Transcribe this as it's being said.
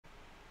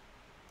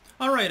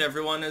Alright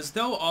everyone, as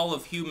though all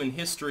of human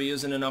history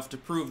isn't enough to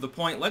prove the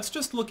point, let's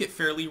just look at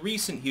fairly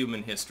recent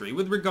human history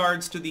with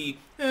regards to the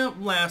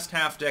last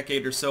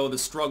half-decade or so, the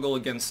struggle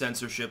against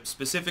censorship,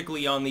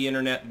 specifically on the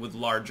internet with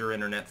larger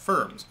internet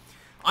firms.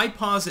 I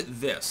posit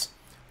this.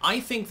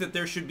 I think that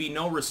there should be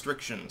no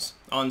restrictions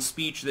on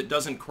speech that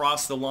doesn't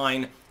cross the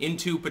line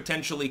into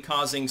potentially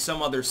causing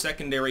some other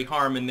secondary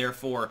harm and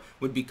therefore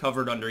would be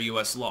covered under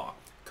U.S. law.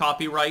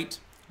 Copyright,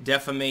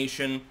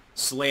 defamation,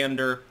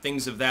 slander,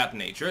 things of that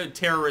nature,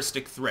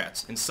 terroristic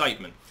threats,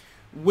 incitement.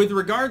 With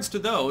regards to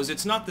those,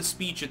 it's not the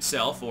speech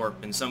itself, or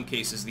in some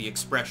cases the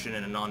expression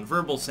in a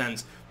nonverbal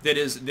sense, that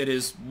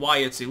is why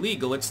it's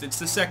illegal. It's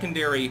the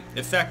secondary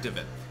effect of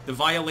it. The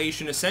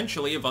violation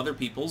essentially of other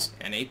people's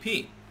NAP.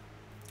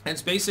 And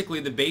it's basically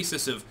the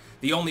basis of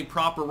the only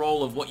proper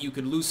role of what you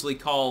could loosely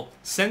call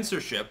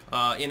censorship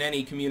in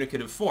any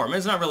communicative form. And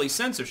it's not really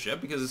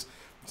censorship because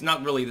it's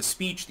not really the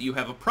speech that you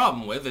have a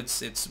problem with,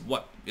 it's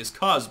what is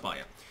caused by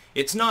it.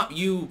 It's not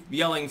you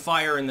yelling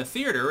fire in the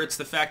theater, it's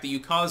the fact that you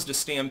caused a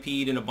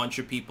stampede and a bunch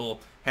of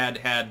people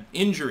had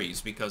injuries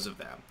because of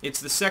that.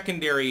 It's the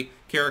secondary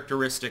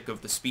characteristic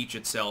of the speech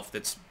itself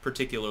that's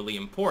particularly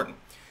important.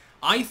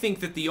 I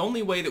think that the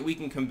only way that we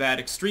can combat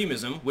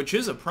extremism, which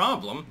is a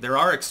problem, there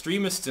are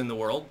extremists in the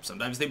world,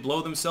 sometimes they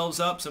blow themselves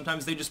up,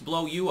 sometimes they just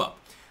blow you up.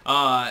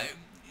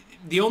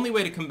 The only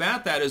way to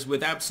combat that is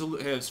with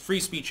free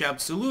speech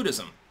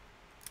absolutism.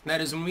 That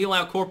is, when we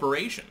allow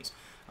corporations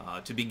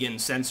to begin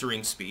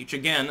censoring speech,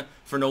 again,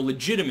 for no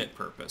legitimate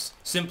purpose,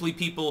 simply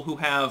people who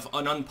have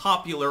an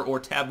unpopular or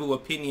taboo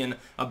opinion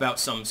about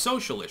some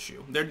social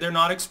issue. They're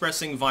not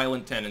expressing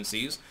violent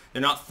tendencies,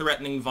 they're not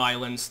threatening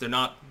violence, they're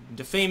not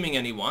defaming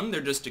anyone,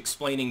 they're just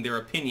explaining their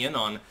opinion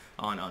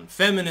on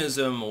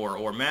feminism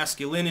or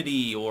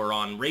masculinity or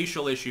on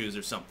racial issues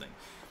or something.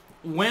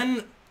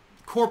 When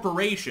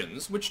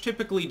corporations, which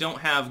typically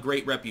don't have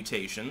great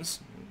reputations,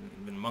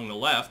 even among the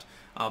left,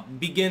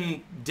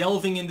 begin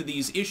delving into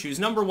these issues,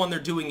 number one, they're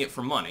doing it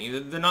for money.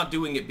 They're not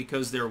doing it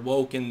because they're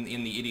woke in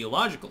the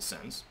ideological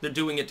sense. They're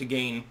doing it to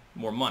gain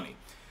more money.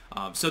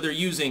 So they're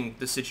using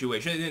the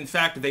situation. In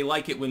fact, they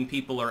like it when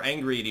people are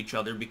angry at each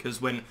other because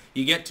when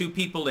you get two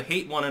people to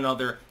hate one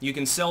another, you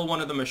can sell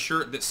one of them a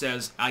shirt that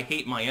says, "I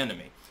hate my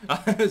enemy."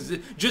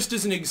 Just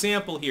as an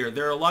example here,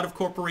 there are a lot of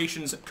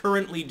corporations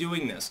currently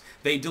doing this.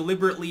 They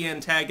deliberately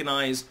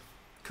antagonize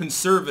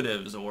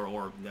conservatives or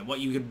what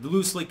you could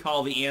loosely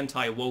call the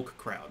anti-woke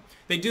crowd.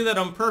 They do that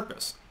on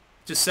purpose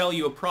to sell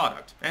you a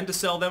product and to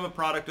sell them a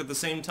product at the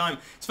same time.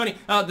 It's funny,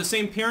 the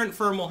same parent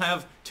firm will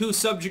have two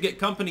subjugate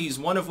companies,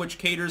 one of which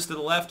caters to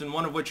the left and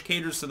one of which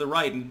caters to the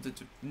right,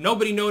 and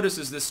nobody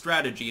notices this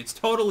strategy. It's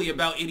totally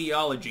about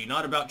ideology,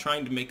 not about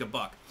trying to make a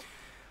buck.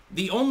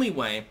 The only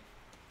way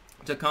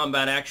to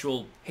combat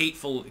actual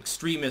hateful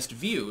extremist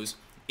views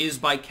is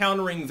by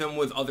countering them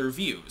with other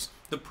views.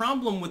 The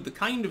problem with the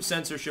kind of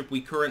censorship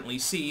we currently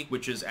see,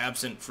 which is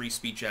absent free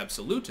speech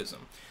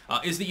absolutism,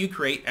 is that you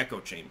create echo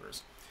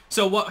chambers.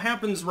 So what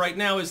happens right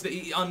now is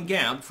that on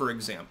Gab, for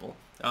example,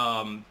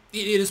 it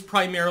is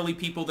primarily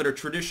people that are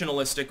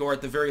traditionalistic or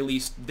at the very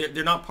least,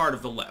 they're not part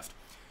of the left.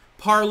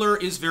 Parler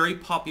is very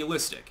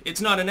populistic.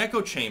 It's not an echo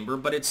chamber,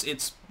 but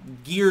it's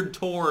geared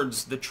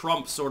towards the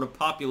Trump sort of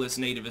populist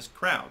nativist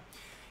crowd.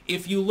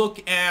 If you look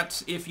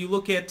at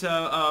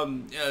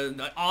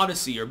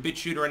Odyssey or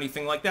BitChute or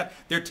anything like that,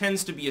 there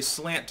tends to be a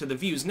slant to the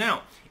views.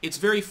 Now, it's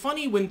very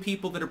funny when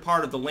people that are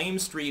part of the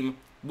lamestream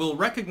will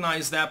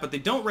recognize that, but they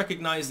don't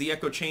recognize the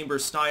echo chamber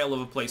style of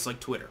a place like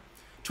Twitter.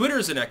 Twitter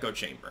is an echo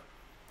chamber.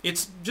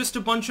 It's just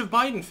a bunch of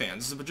Biden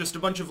fans, just a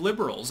bunch of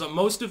liberals.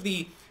 Most of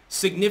the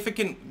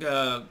significant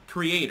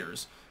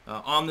creators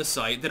on the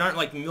site that aren't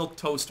like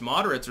milquetoast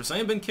moderates or something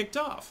have been kicked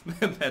off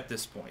at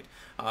this point.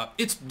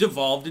 It's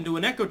devolved into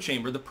an echo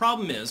chamber. The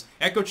problem is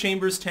echo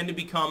chambers tend to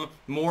become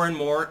more and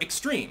more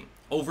extreme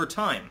over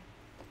time.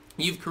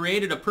 You've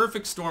created a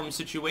perfect storm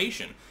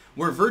situation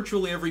where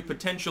virtually every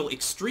potential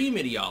extreme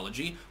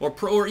ideology,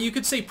 or you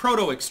could say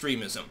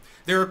proto-extremism,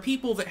 there are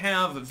people that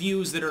have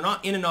views that are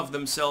not in and of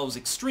themselves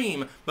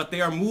extreme, but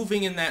they are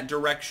moving in that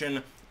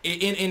direction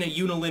in a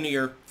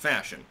unilinear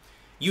fashion.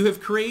 You have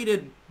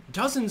created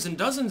dozens and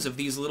dozens of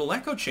these little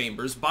echo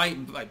chambers by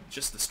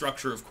just the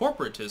structure of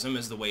corporatism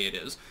is the way it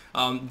is,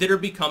 that are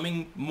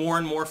becoming more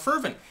and more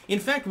fervent. In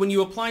fact, when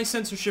you apply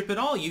censorship at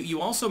all, you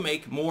also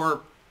make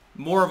more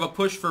of a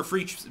push for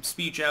free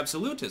speech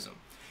absolutism.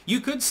 You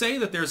could say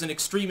that there's an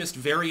extremist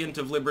variant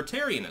of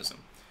libertarianism.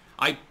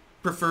 I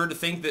prefer to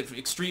think that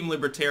extreme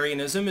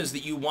libertarianism is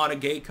that you want a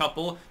gay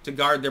couple to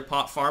guard their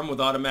pot farm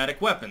with automatic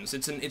weapons.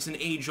 It's an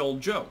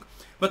age-old joke.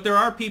 But there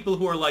are people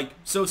who are like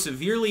so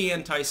severely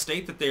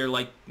anti-state that they're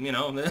like, you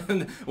know,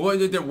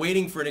 they're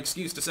waiting for an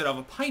excuse to set off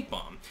a pipe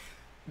bomb.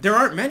 There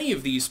aren't many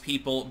of these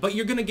people, but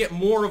you're going to get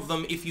more of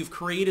them if you've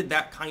created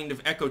that kind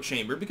of echo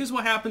chamber, because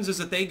what happens is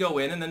that they go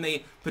in and then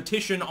they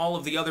petition all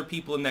of the other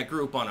people in that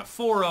group on a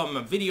forum,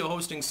 a video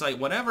hosting site,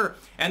 whatever,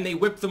 and they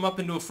whip them up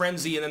into a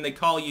frenzy, and then they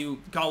call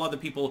other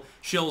people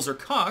shills or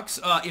cucks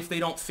if they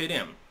don't fit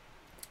in.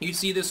 You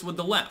see this with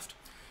the left.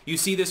 You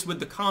see this with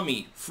the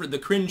commie, for the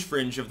cringe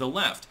fringe of the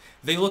left.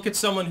 They look at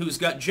someone who's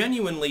got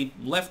genuinely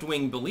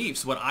left-wing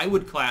beliefs, what I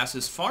would class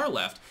as far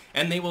left,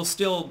 and they will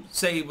still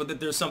say that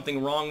there's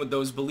something wrong with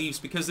those beliefs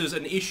because there's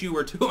an issue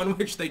or two on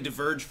which they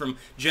diverge from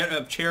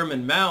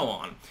Chairman Mao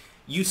on.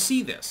 You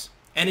see this,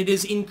 and it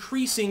is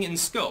increasing in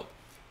scope.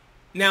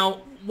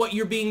 Now, what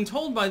you're being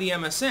told by the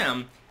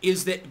MSM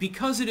is that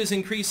because it is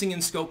increasing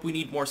in scope, we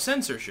need more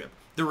censorship.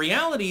 The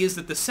reality is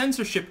that the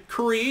censorship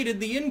created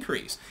the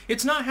increase.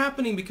 It's not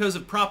happening because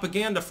of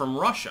propaganda from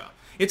Russia.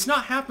 It's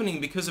not happening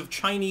because of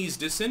Chinese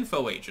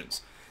disinfo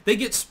agents. They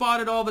get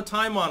spotted all the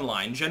time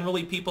online.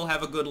 Generally, people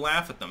have a good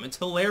laugh at them. It's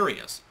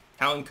hilarious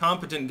how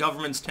incompetent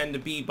governments tend to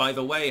be, by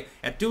the way,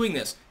 at doing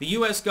this. The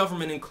U.S.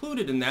 government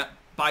included in that,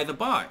 by the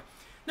by.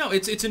 No,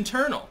 it's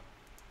internal.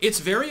 It's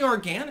very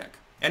organic.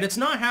 And it's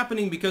not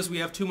happening because we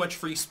have too much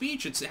free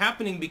speech. It's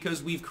happening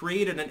because we've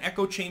created an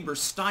echo chamber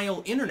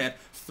style internet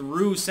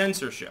through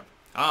censorship.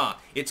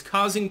 It's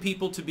causing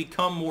people to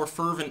become more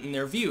fervent in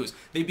their views.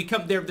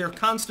 They're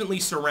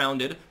constantly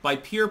surrounded by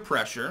peer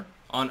pressure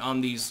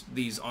on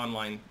these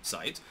online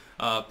sites.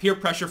 Peer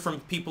pressure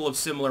from people of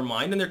similar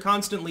mind, and they're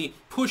constantly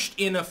pushed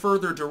in a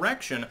further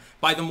direction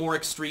by the more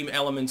extreme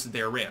elements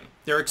therein.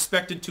 They're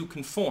expected to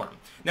conform.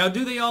 Now,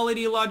 do they all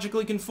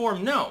ideologically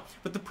conform? No.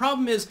 But the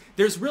problem is,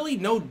 there's really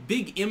no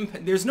big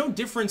impact. There's no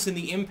difference in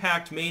the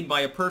impact made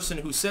by a person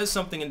who says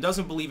something and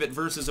doesn't believe it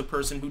versus a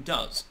person who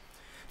does.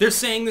 They're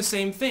saying the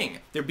same thing.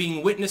 They're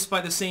being witnessed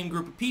by the same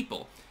group of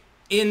people.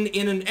 In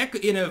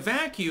a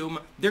vacuum,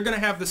 they're going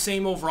to have the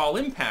same overall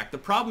impact. The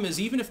problem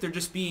is, even if they're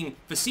just being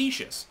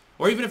facetious,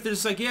 or even if they're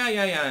just like,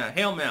 yeah,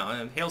 hail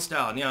Mao, hail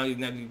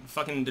Stalin,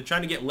 fucking, they're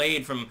trying to get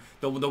laid from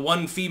the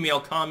one female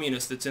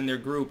communist that's in their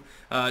group,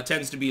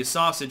 tends to be a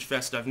sausage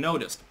fest, I've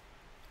noticed.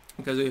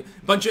 Because a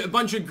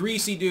bunch of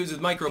greasy dudes with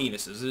micro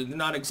penises,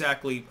 not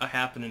exactly a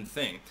happening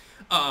thing.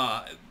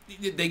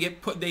 They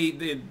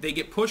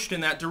get pushed in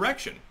that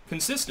direction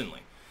consistently.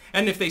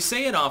 And if they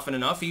say it often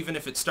enough, even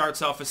if it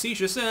starts off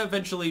facetious,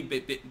 eventually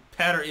it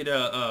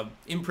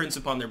imprints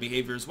upon their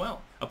behavior as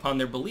well, upon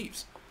their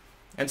beliefs.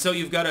 And so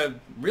you've got a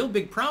real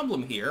big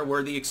problem here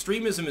where the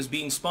extremism is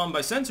being spawned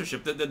by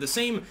censorship. The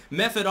same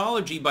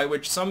methodology by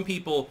which some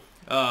people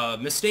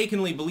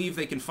mistakenly believe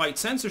they can fight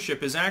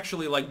censorship is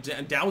actually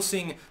like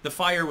dousing the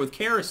fire with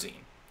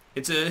kerosene.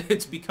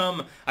 It's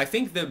become, I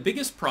think, the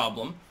biggest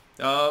problem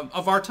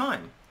of our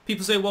time.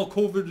 People say, well,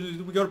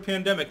 COVID, we got a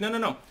pandemic.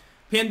 No.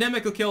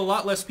 Pandemic will kill a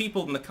lot less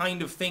people than the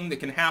kind of thing that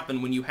can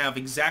happen when you have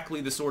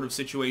exactly the sort of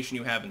situation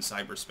you have in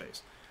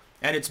cyberspace.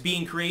 And it's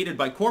being created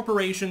by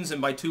corporations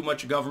and by too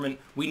much government.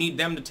 We need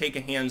them to take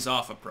a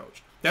hands-off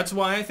approach. That's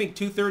why I think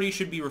 230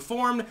 should be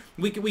reformed.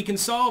 We can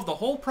solve the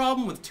whole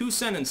problem with 2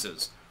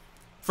 sentences.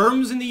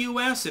 Firms in the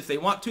U.S., if they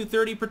want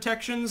 230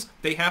 protections,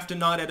 they have to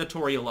not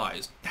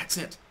editorialize. That's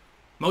it.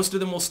 Most of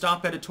them will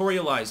stop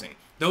editorializing.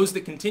 Those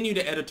that continue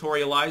to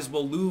editorialize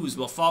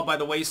will fall by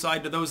the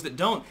wayside to those that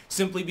don't,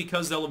 simply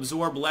because they'll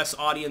absorb less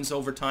audience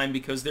over time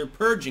because they're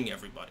purging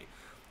everybody.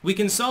 We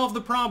can solve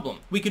the problem.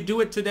 We could do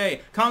it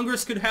today.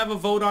 Congress could have a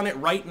vote on it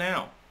right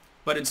now,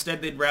 but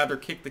instead they'd rather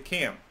kick the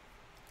can.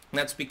 And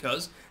that's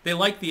because they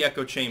like the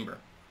echo chamber.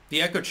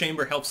 The echo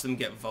chamber helps them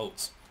get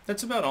votes.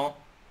 That's about all.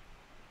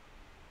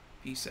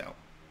 Peace out.